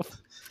tonight.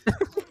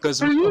 Because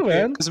For you,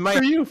 man.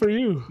 For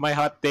you. my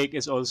hot take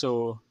is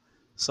also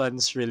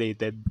Suns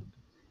related.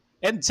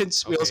 And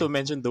since we Okay. also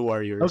mentioned the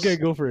Warriors, Okay,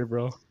 go for it,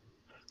 bro.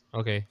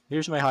 Okay.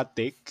 here's my hot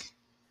take.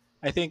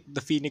 I think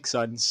the Phoenix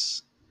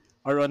Suns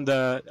are on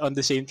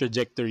the same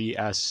trajectory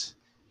as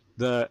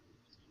the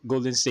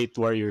Golden State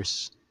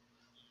Warriors.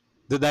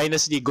 The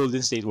dynasty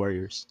Golden State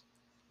Warriors.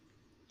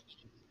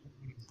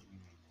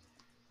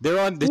 They're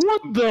on this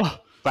What the?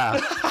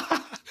 path.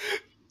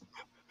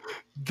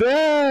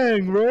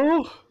 Dang,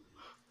 bro.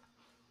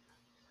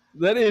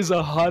 That is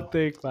a hot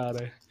take,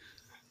 pare.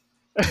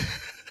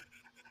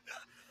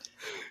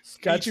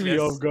 Catching me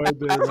off guard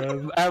there,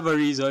 man. I have a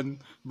reason,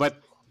 but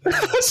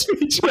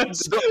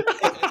Speechless.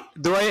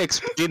 do I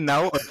explain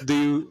now or do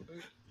you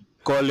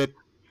call it?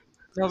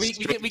 No, we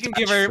can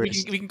give her we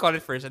can call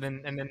it first and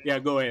then Yeah,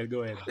 go ahead.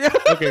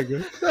 Okay,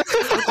 good.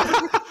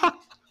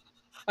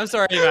 I'm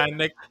sorry, man.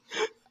 Like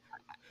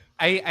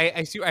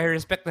I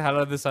respect the hell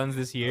out of the Suns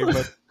this year,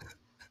 but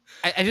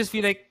I just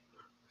feel like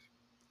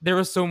there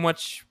was so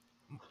much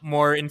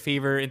more in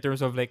favor in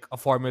terms of like a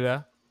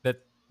formula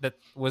that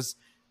was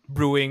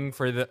brewing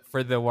for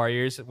the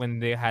Warriors when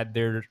they had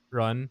their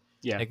run.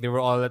 Yeah. Like they were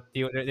all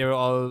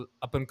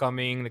up and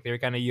coming. Like they were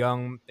kind of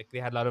young. Like they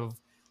had a lot of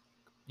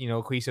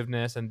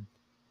cohesiveness, and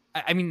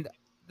I mean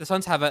the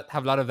Suns have a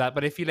lot of that.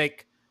 But I feel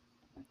like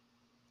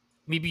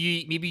maybe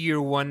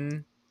you're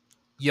one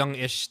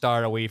youngish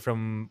star away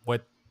from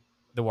what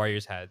the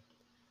Warriors had.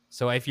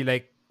 So I feel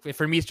like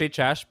for me, straight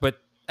trash. But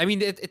I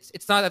mean,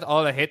 it's not at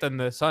all a hit on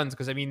the Suns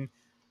because I mean,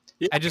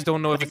 Yeah, I just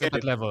don't know if I it's at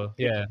get that it. level.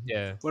 Yeah,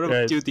 yeah. What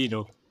about Right. you,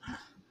 Tino?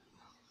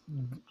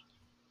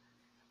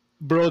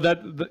 Bro,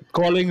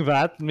 calling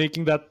that,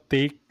 making that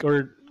take,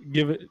 or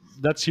give it,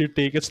 that's your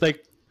take. It's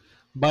like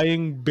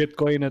buying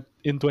Bitcoin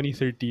in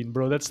 2013,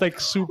 bro. That's like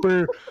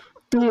super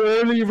too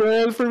early,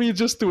 bro. For me,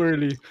 just too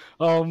early.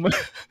 Like,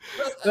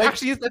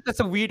 Actually, that's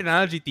a weird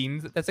analogy,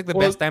 team. That's like the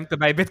Well- best time to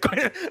buy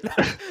Bitcoin.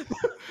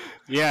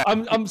 Yeah.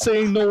 I'm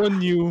saying no one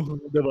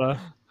knew, diba?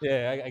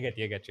 Yeah, I get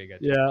you.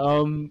 Yeah.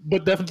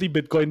 But definitely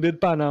Bitcoin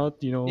did pan out,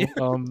 Yeah.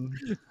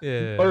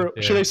 Yeah. or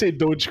yeah. should I say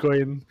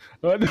Dogecoin?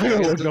 Wag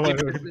naman.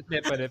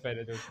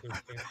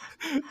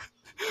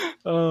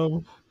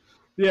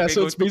 Yeah, Okay,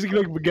 so go it's to-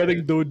 basically like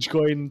getting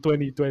Dogecoin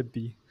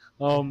 2020.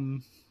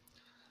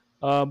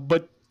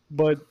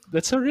 But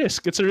that's a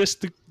risk. It's a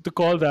risk to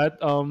call that.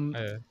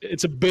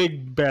 It's a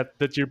big bet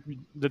that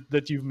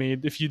that you've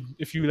made if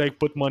you like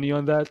put money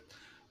on that.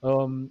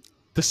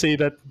 To say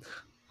that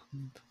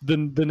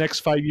the next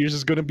 5 years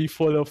is gonna be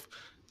full of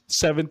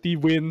 70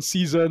 win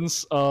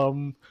seasons,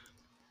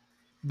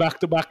 back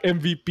to back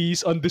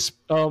MVPs on this.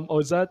 What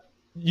was that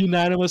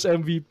unanimous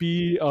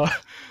MVP?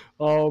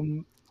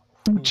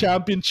 Two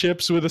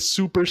championships with a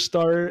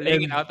superstar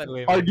Laying and it out that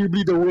way, man.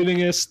 arguably the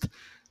winningest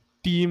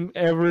team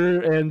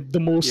ever and the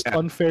most Yeah.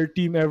 unfair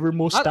team ever,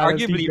 most Not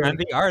talented arguably, team man.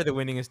 They are the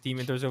winningest team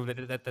in terms of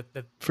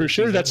that for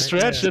sure. That season,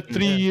 stretch, yeah. that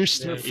 3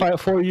 years, Yeah.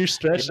 4 year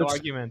stretch. No That's,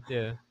 argument.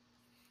 Yeah.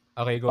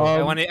 Okay, go. I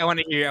Um, want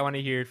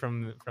to hear it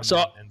from so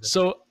that end.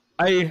 so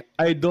I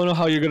don't know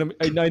how you're gonna.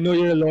 I know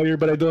you're a lawyer,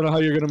 but I don't know how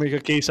you're gonna make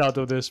a case out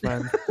of this,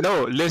 man.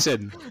 No,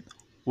 listen.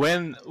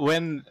 When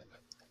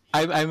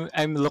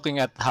I'm looking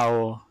at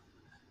how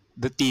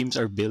the teams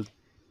are built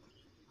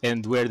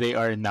and where they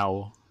are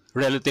now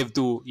relative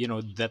to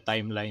the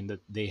timeline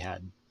that they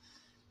had.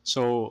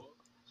 So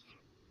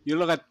you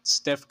look at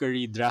Steph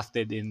Curry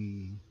drafted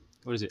in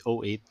what is it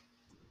 08,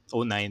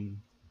 09,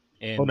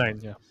 and 09,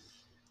 yeah.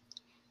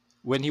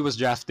 when he was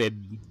drafted,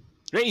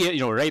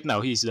 right now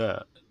he's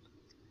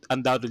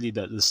undoubtedly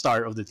the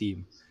star of the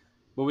team.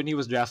 But when he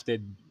was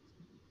drafted,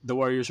 the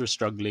Warriors were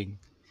struggling.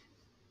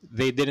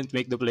 They didn't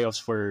make the playoffs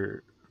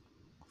for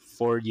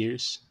 4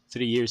 years,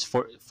 3 years,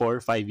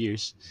 5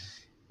 years,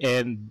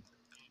 and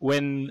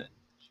when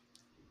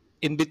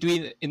in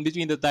between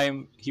the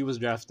time he was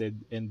drafted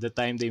and the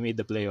time they made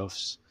the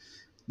playoffs,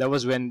 that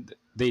was when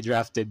they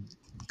drafted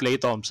Klay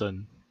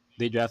Thompson,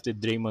 they drafted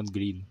Draymond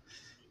Green,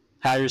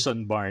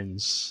 Harrison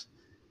Barnes,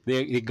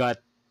 they got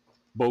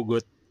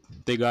Bogut,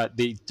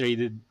 they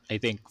traded I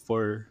think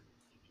for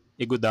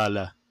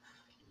Iguodala,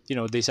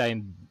 they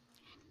signed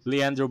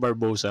Leandro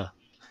Barbosa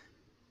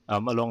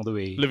along the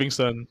way,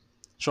 Livingston.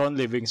 Sean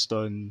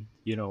Livingston,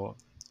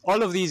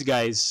 all of these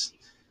guys.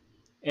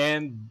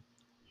 And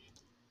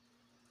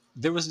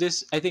there was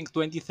this, I think,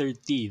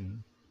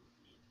 2013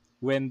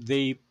 when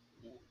they,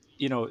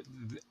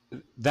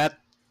 that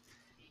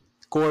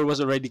core was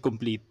already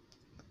complete.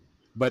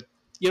 But,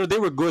 they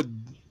were good,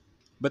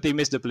 but they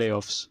missed the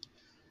playoffs.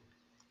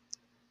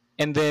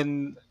 And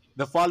then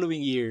the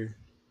following year,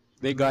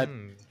 they got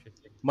Interesting.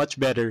 much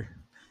better.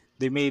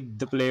 They made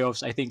the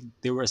playoffs. I think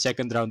they were a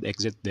second round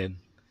exit then.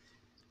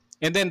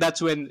 And then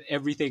that's when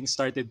everything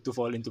started to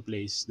fall into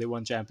place. They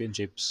won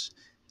championships.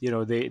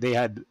 They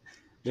had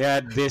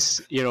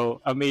this,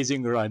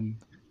 amazing run.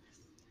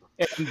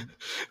 And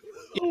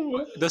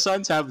the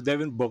Suns have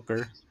Devin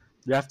Booker,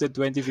 drafted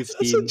That's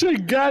a 2015.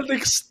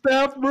 gigantic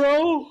step,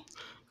 bro.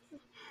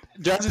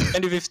 Drafted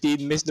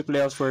 2015, missed the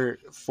playoffs for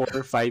 4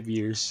 or 5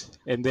 years.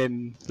 And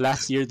then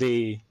last year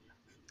they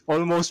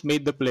almost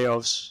made the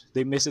playoffs.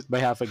 They missed it by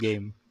half a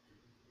game.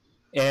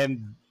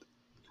 And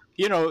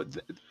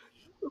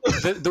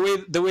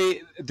the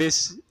way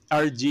this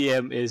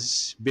RGM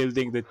is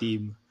building the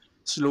team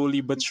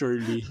slowly but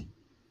surely,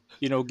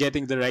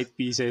 getting the right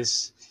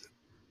pieces,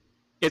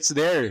 it's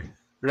there.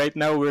 Right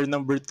now we're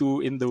number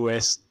 2 in the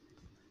West.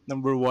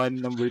 Number 1,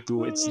 number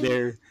 2, it's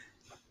there.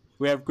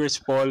 We have Chris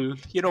Paul.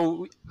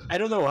 I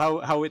don't know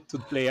how it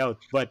would play out,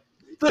 but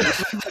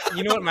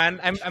You know what, man?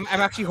 I'm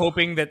actually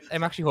hoping that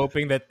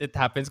it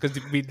happens because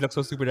we look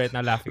so stupid right now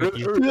laughing at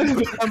you.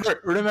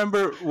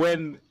 remember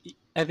when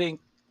I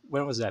think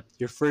when was that?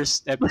 Your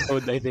first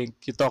episode, I think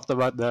you talked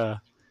about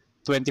the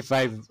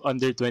 25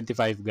 under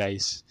 25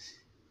 guys,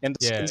 and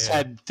the Yeah, Suns yeah.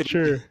 had three.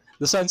 Sure.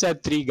 The Suns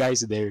had 3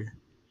 guys there: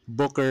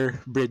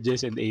 Booker,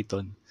 Bridges, and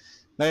Ayton.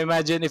 Now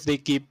imagine if they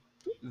keep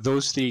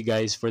those 3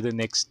 guys for the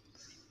next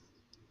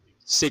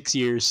 6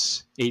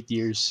 years, 8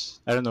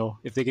 years. I don't know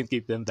if they can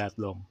keep them that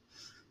long.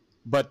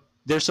 But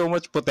there's so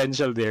much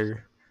potential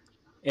there.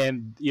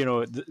 And,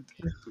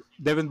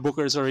 Devin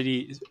Booker's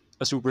already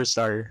a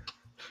superstar.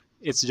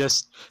 It's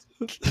just,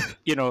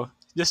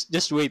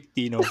 just wait,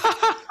 Tino.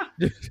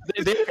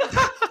 They-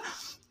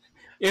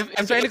 if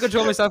I'm trying to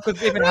control myself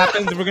because if it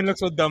happens, we're gonna look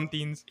so dumb,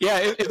 teens.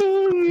 Yeah,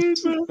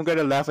 I'm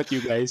gonna laugh at you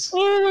guys.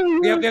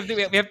 We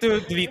have to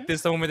delete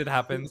this the moment it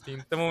happens,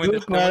 teens. The moment.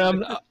 Look,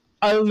 man,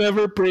 I'll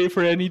never pray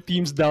for any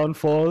team's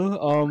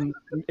downfall,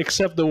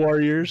 except the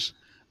Warriors.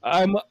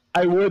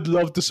 I would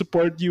love to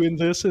support you in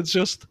this. It's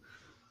just,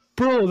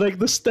 bro, like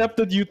the step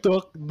that you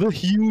took, the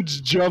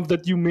huge jump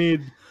that you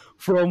made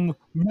from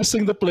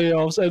missing the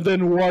playoffs and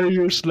then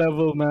Warriors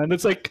level, man.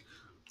 It's like,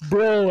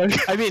 bro, like,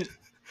 I mean,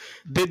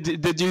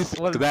 did you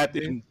think that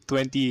in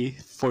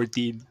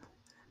 2014?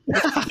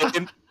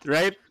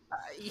 Right?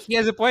 He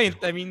has a point.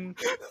 I mean,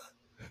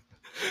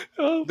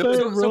 oh, The, man,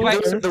 so, bro, by-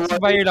 man. the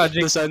by your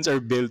logic. the Suns are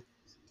built,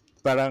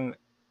 parang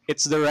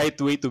it's the right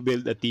way to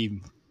build a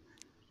team.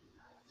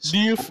 Do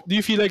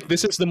you feel like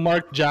this is the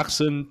Mark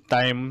Jackson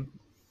time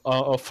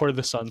for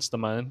the Suns, the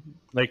man?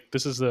 Like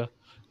this is the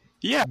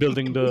Yeah,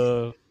 building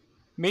the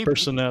maybe.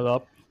 personnel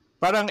up.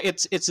 Parang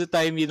it's the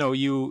time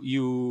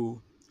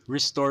you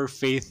restore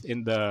faith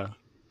in the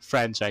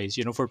franchise.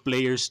 For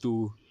players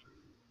to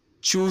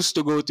choose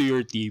to go to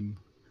your team.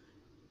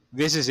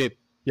 This is it.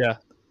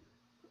 Yeah,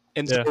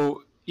 And Yeah.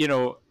 so,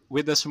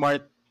 with a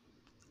smart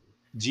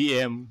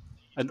GM,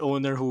 an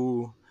owner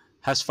who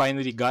has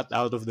finally got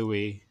out of the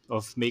way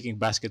of making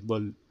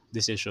basketball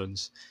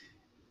decisions,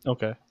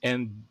 okay.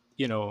 and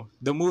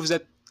the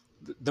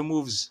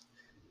moves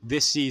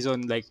this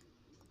season, like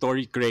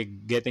Torrey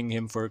Craig getting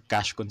him for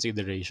cash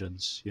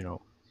considerations,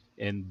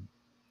 and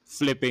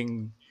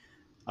flipping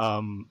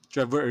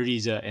Trevor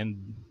Ariza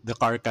and the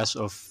carcass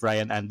of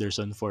Ryan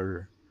Anderson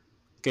for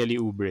Kelly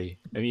Oubre.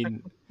 I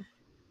mean,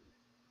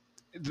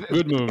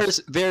 Good moves.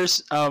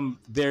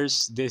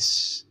 there's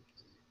this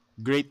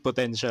great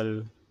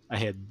potential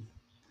ahead.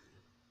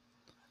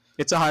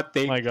 It's a hot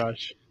take. My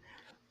gosh,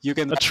 You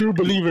can a true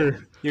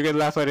believer. you can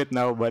laugh at it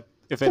now, but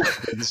if it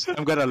happens,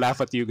 I'm gonna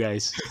laugh at you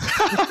guys.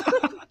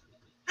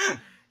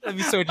 That'd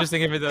be so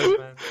interesting if it does,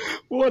 man.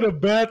 What a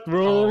bet, Oh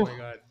bro. my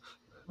god.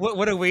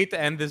 What a way to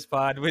end this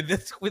pod with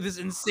this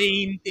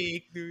insane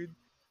take, dude.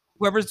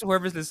 Whoever's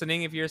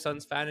listening, if you're a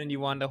Suns fan and you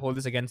want to hold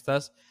this against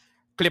us,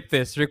 clip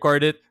this,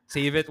 record it,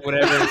 save it,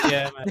 whatever.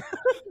 Yeah, man.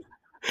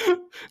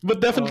 But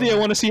definitely, I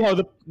want to see how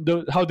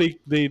how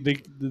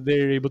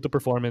they're able to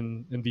perform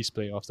in these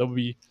playoffs. That would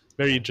be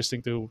very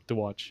interesting to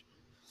watch.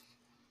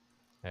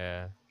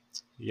 Yeah.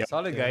 Yep.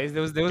 Solid, guys.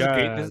 There was a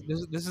great.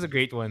 This is a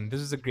great one.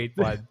 This is a great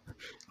pod.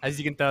 As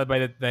you can tell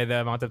by the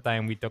amount of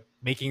time we took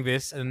making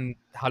this and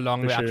how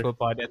long For the sure. actual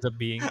pod ends up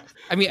being.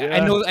 I mean,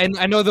 Yeah.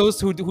 I know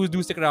those who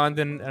do stick around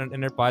in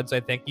our pod. So I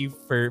thank you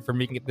for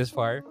making it this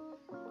far.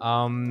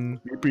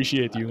 We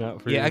appreciate you,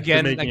 Matt, for Yeah, for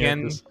again, making it again,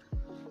 this-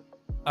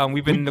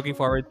 we've been looking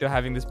forward to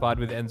having this pod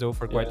with Enzo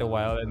for quite a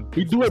while, and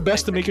we do our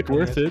best to make it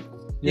worth it.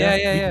 Yeah.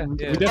 We definitely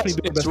do our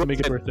It's best to make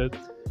it worth worth it.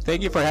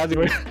 Thank you for having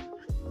me.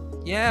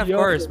 Yeah, of Yo,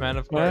 course, man.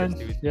 Of course, Man,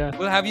 dude. yeah.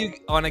 We'll have you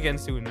on again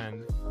soon,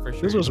 man. For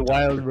sure. This was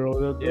wild, bro.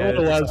 What a this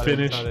is wild solid,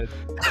 finish. solid.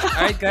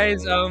 All right,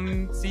 guys.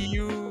 See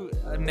you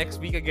next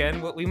week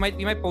again. We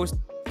might post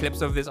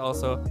clips of this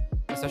also,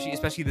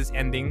 especially this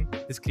ending,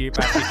 this clear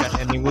path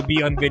ending will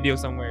be on video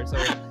somewhere.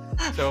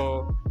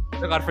 So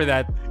look out for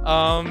that.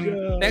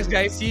 Yeah. Thanks,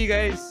 guys. See you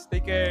guys.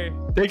 Take care.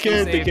 Take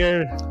care. Stay Take safe.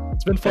 care.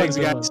 It's been fun. Thanks,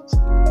 man.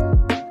 guys.